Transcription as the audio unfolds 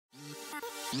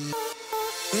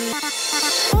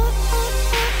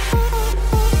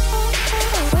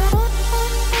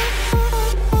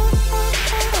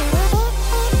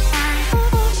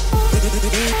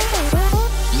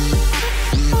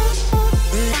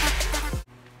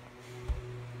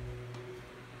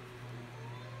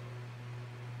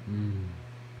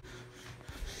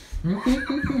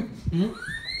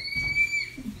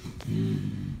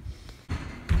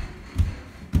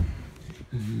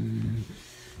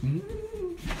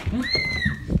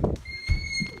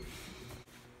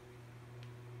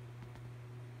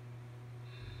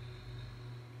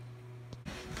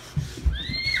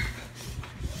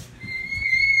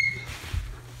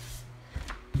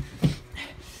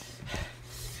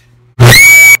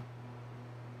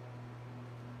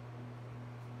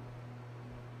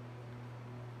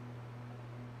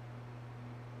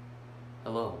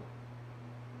Hello,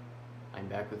 I'm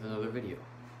back with another video.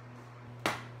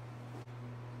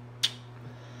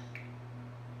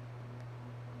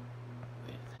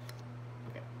 Wait.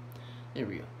 Okay, there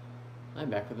we go. I'm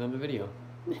back with another video.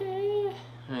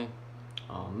 Hi.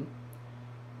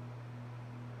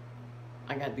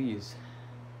 I got these.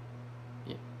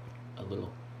 Yeah, a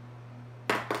little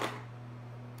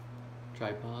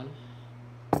tripod.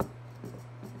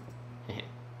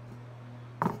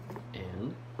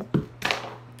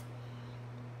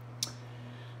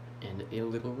 and a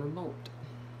little remote.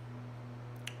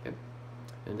 Okay.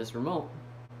 And this remote,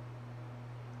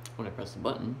 when I press the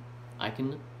button, I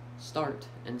can start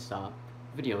and stop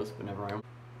videos whenever I want.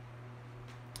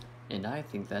 And I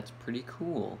think that's pretty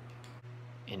cool.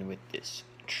 And with this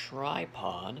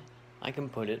tripod, I can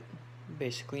put it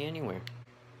basically anywhere.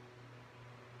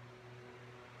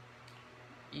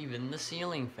 Even the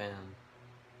ceiling fan.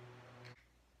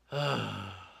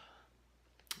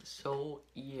 So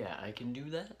yeah, I can do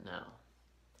that now.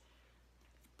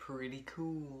 Pretty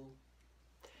cool.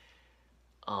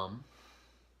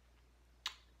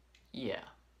 Yeah.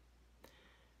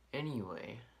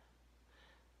 Anyway,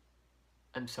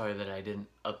 I'm sorry that I didn't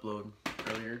upload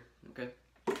earlier, okay?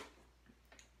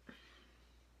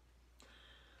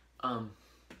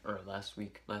 Or last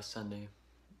week, last Sunday,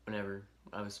 whenever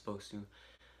I was supposed to.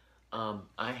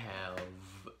 I have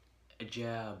a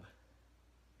jab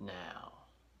now.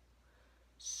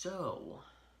 So,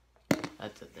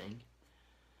 that's a thing.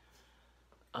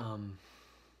 And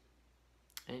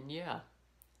yeah,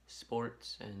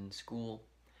 sports and school.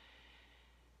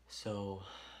 So,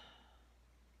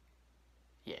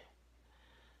 yeah,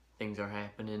 things are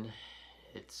happening.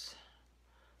 It's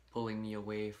pulling me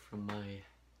away from my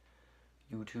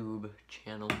YouTube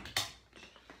channel.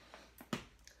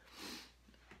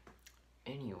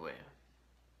 Anyway,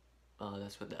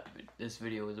 that's what this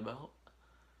video is about.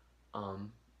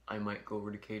 I might go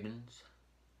over to Caden's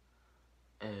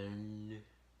and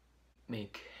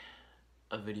make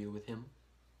a video with him.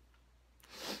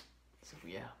 So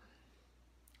yeah.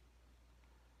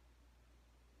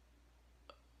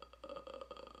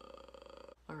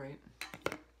 Alright.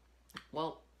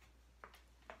 Well,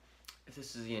 if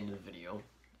this is the end of the video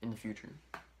in the future,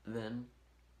 then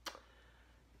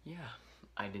yeah,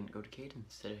 I didn't go to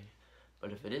Caden's today.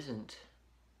 But if it isn't,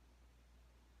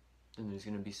 then there's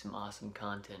gonna be some awesome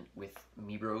content with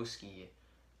me broski,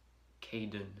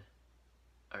 Caden.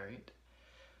 Alright?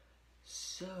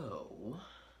 So,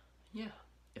 yeah.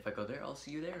 If I go there, I'll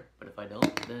see you there. But if I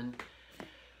don't, then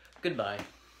goodbye.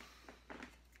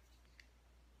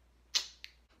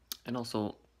 And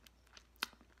also,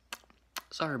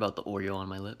 sorry about the Oreo on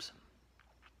my lips.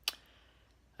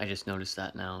 I just noticed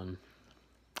that now, and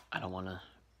I don't want to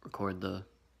record the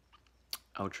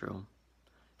outro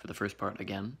for the first part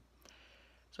again.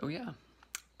 So yeah,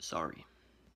 sorry.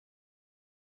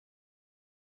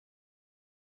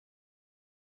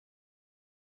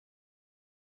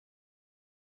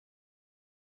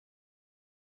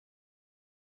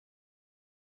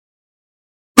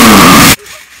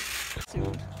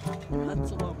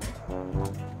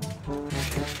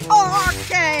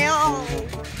 Okay,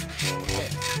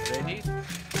 Ready?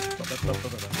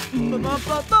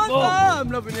 I'm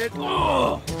loving it.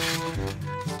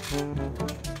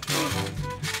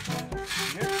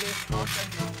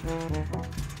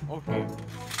 Okay.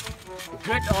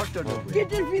 Get out of the way.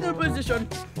 Get in fetal position.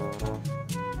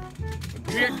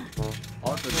 Get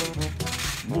out of the way.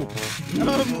 Move.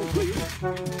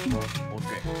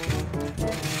 Okay.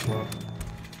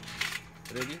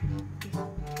 Ready?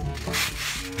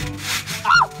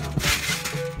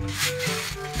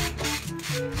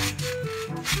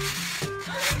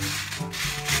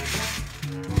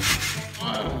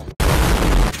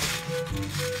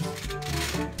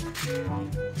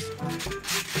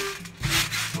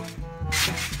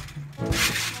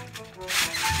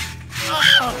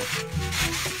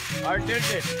 I did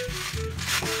it.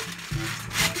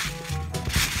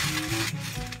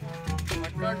 I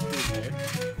can't do that.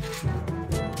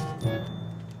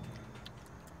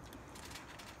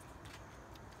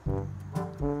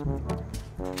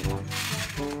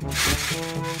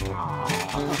 I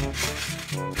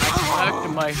packed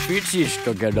my feetsies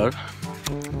together.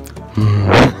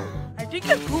 I think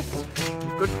I pooped.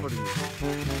 Good for you.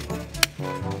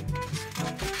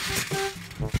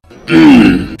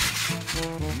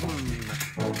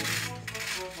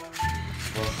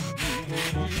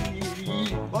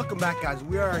 Welcome back, guys.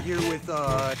 We are here with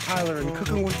Tyler and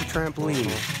Cooking with the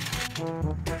Trampoline.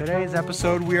 Today's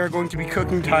episode, we are going to be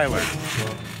cooking Tyler.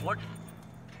 What?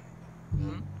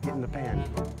 Get in the pan.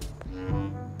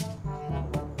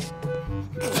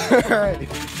 Alright.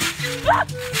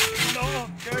 No,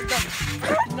 there's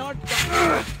not.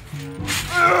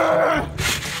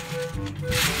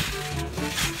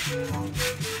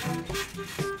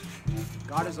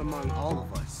 God is among all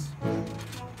of us.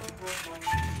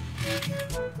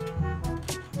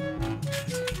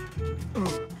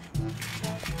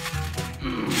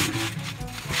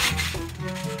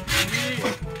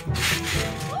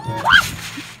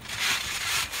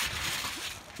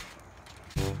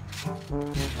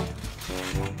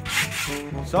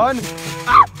 Son!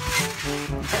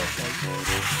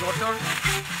 Daughter,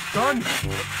 Son!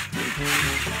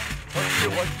 what do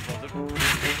you want, mother?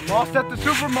 Lost at the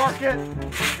supermarket!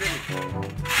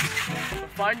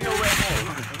 Find your way home,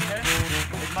 okay?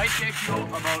 It might take you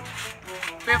about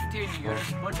 15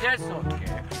 years, but that's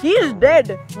okay. He is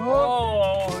dead.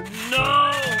 Oh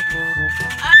no!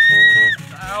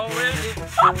 Already.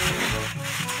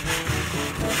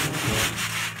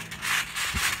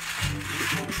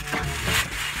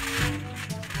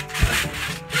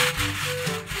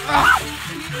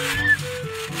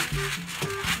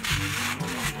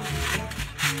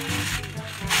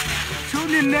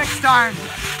 Tune in next time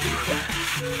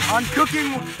on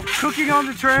cooking on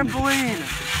the trampoline.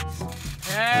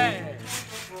 Hey!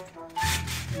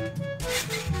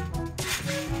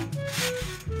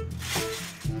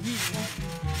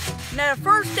 Now the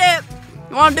first step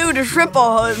you want to do the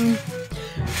Shrimpo hunting.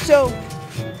 So,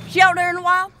 see out there in the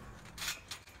wild?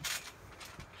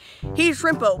 He's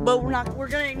Shrimpo, but we're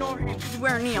gonna ignore him because he's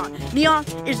wearing neon. Neon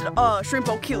is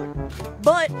Shrimpo killer.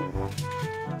 But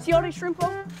see all these Shrimpo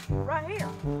right here.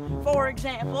 For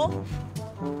example, if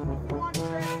you want to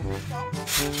grab a Shrimpo,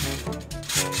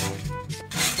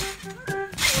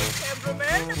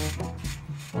 cameraman.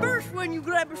 First, when you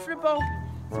grab a Shrimpo,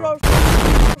 throw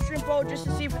Shrimpo just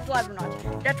to see if it's alive or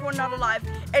not. That's one not alive.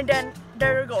 And then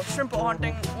there you go, Shrimpo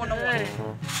hunting 101. Hey.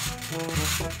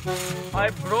 I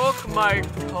broke my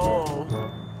toe.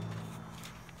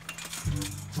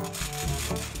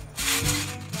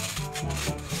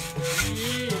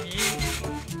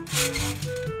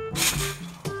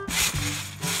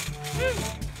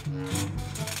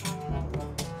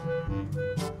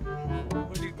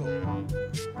 Where'd he go?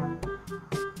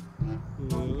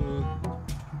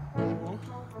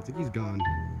 I think he's gone.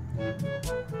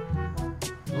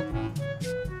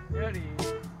 There he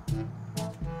is.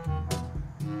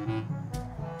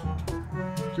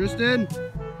 Tristan?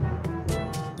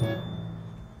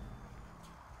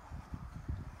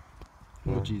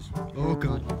 Oh jeez. Oh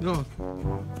god. No.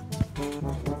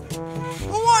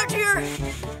 Who wants here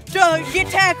to get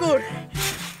tackled?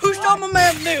 Who stole my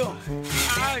Mountain Dew?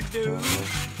 I do.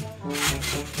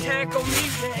 Tackle me,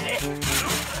 daddy.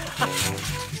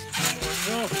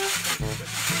 No.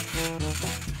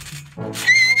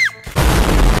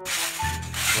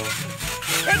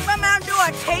 Take my Mountain Dew,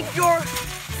 I take your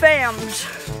fams.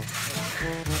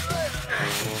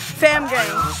 Fam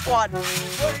gang squad.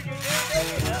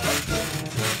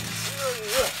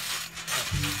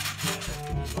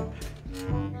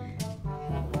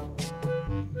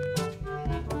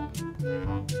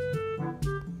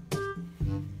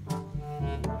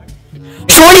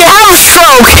 So when you have a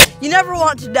stroke, you never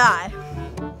want to die.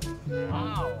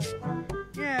 Wow.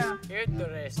 Yeah.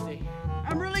 Interesting.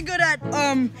 I'm really good at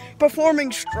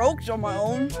performing strokes on my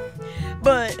own,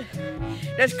 but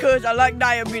that's because I like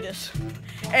diabetes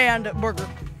and burger.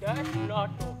 That's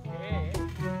not okay.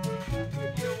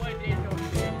 You know what is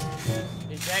okay?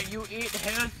 Is that you eat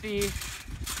healthy.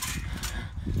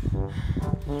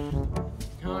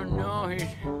 Oh no, he's...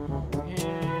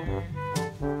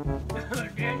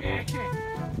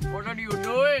 What are you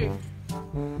doing?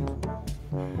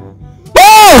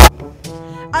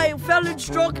 I fell in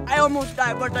stroke, I almost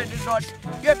died, but I did not.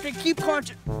 You have to keep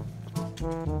conscious.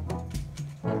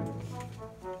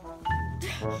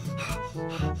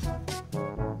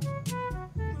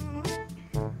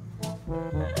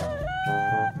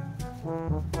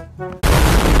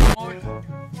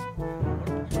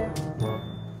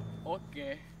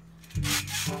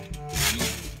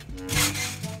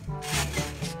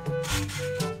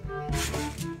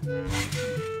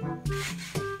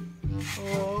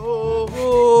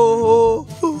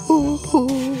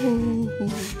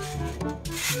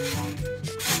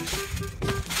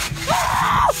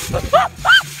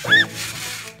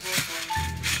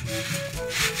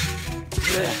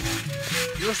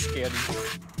 You're scary.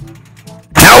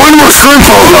 Now in my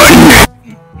Shrimpo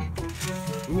hunting!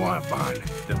 We want to find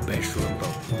the best Shrimpo.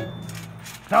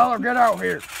 Tyler, get out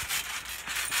here.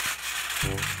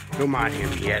 Don't mind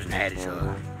him, he hasn't had his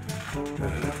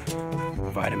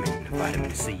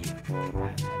vitamin C.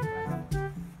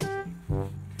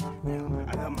 Now, I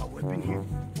got my whip in here.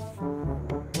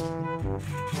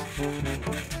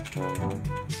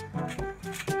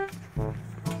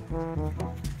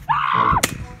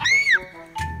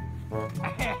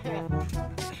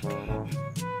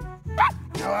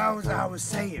 Now, as I was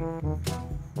saying,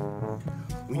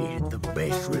 we needed the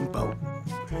best Shrimpo.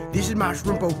 This is my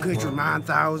Shrimpo Catcher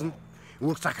 9000. It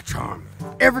works like a charm.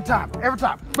 Every time,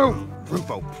 boom,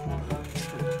 Shrimpo.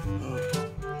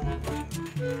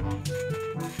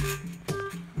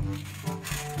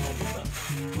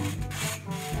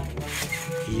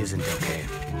 He isn't okay.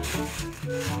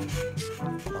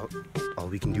 All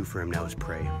we can do for him now is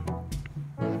pray.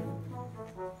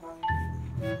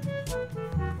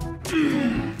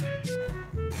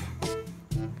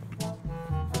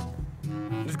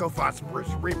 Let's go find some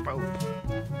Shrimpo.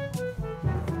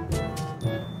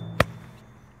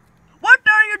 What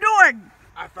are you doing?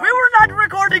 We were not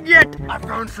recording yet. I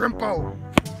found Shrimpo.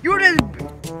 You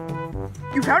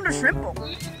found a Shrimpo.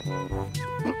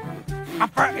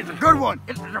 It's a good one.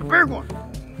 It's a big one.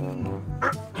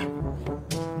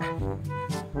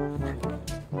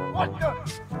 What the?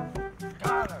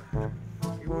 Tyler,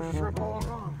 it was Shrimpo all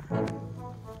along.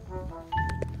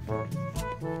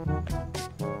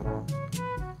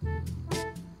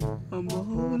 I'm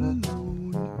all alone.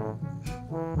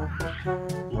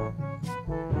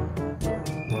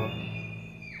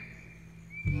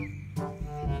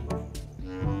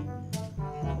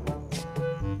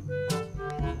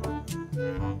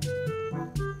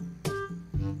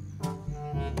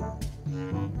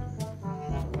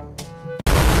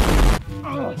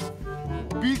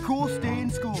 Be cool, stay in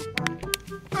school.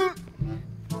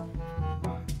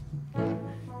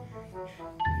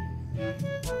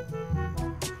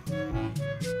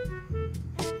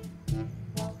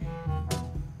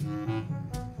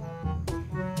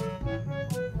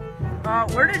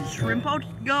 Where did Shrimpo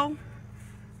go?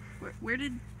 Where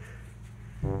did...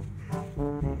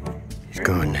 He's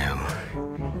gone now.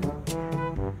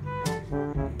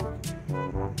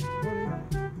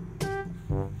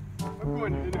 I'm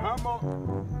going in Hammer.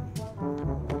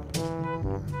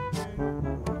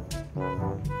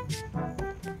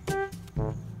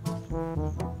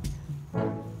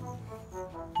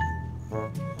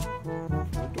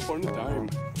 Once upon a time,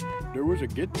 there was a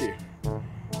Getty.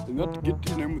 And that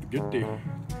Getty's name was Getty.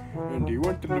 And he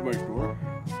went into my store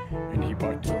and he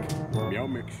bought Meow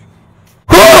Mix.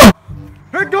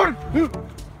 Hey, God!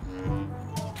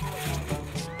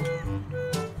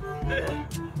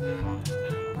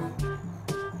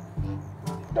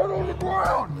 Down on the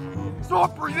ground!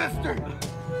 Stop resisting!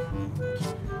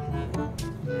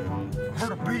 I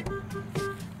heard a beat.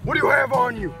 What do you have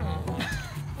on you?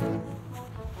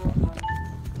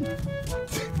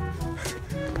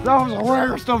 That was the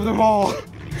rarest of them all.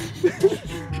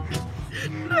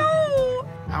 No!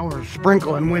 Our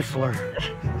sprinkling whistler.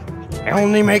 They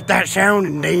only make that sound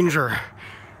in danger.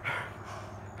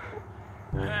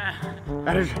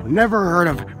 That is never heard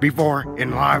of before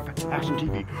in live action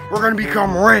TV. We're gonna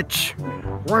become rich.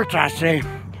 Rich, I say.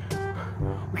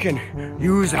 We can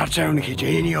use that sound to catch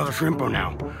any other Shrimpo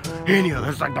now. Any other.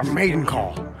 It's like the maiden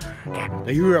call.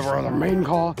 They use it for the maiden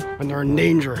call when they're in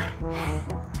danger.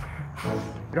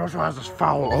 It also has this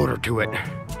foul odor to it.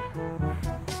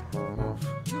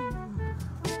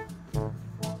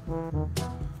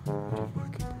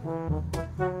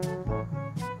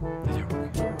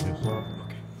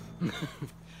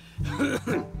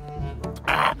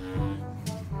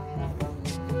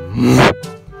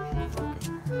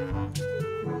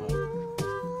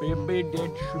 Baby,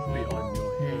 that should be on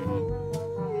your head.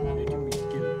 Let me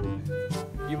kill it.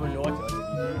 Even though it's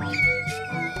already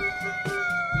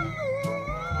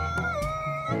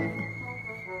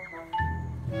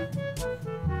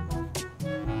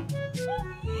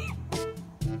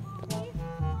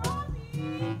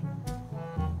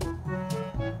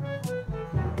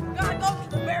Gotta go to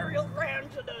the burial ground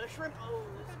to the Shrimpos.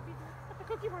 the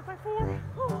cookie went by 4.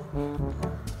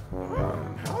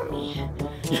 Help me.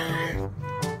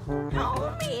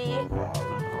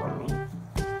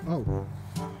 Oh.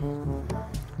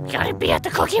 Gotta be at the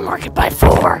cookie market by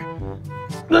 4.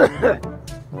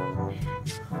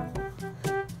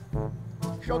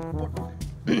 Shut up.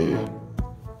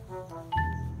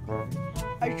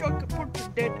 I should put the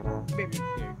dead baby.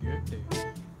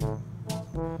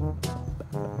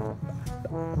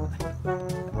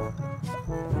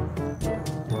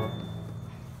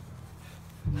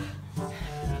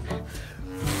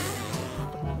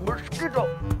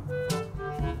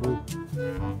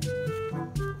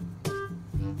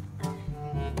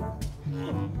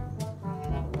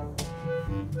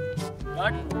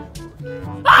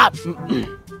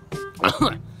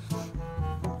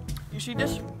 You see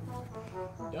this?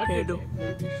 That Handle. is a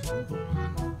baby Shrimpo.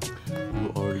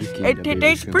 You are licking It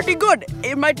tastes pretty good.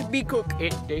 It might be cooked.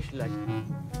 It tastes like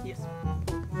Yes.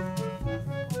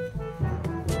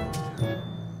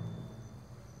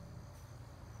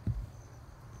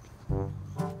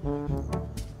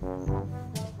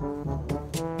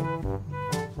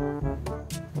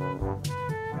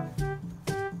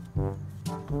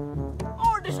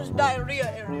 Oh, this is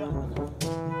diarrhea area.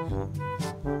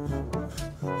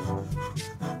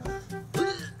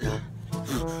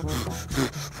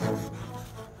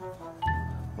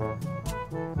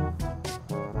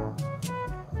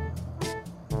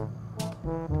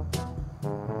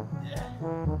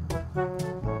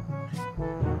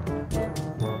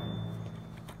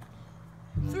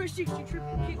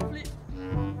 Triple kickflip.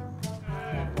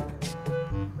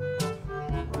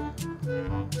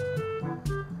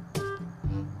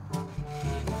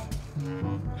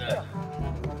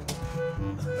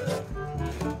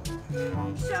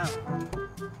 So,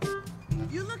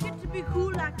 you looking to be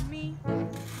cool like me?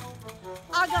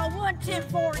 I got one tip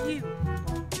for you.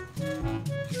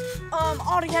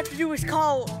 All you have to do is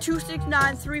call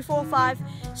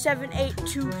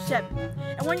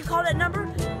 269-345-7827. And when you call that number,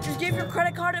 just give your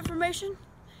credit card information.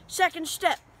 Second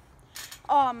step,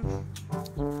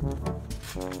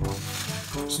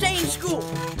 stay in school.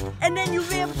 And then you'll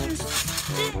be able to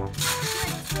sit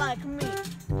tricks like me.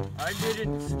 I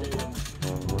didn't stay in.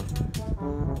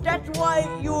 That's why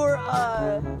you're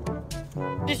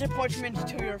disappointment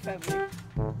to your family.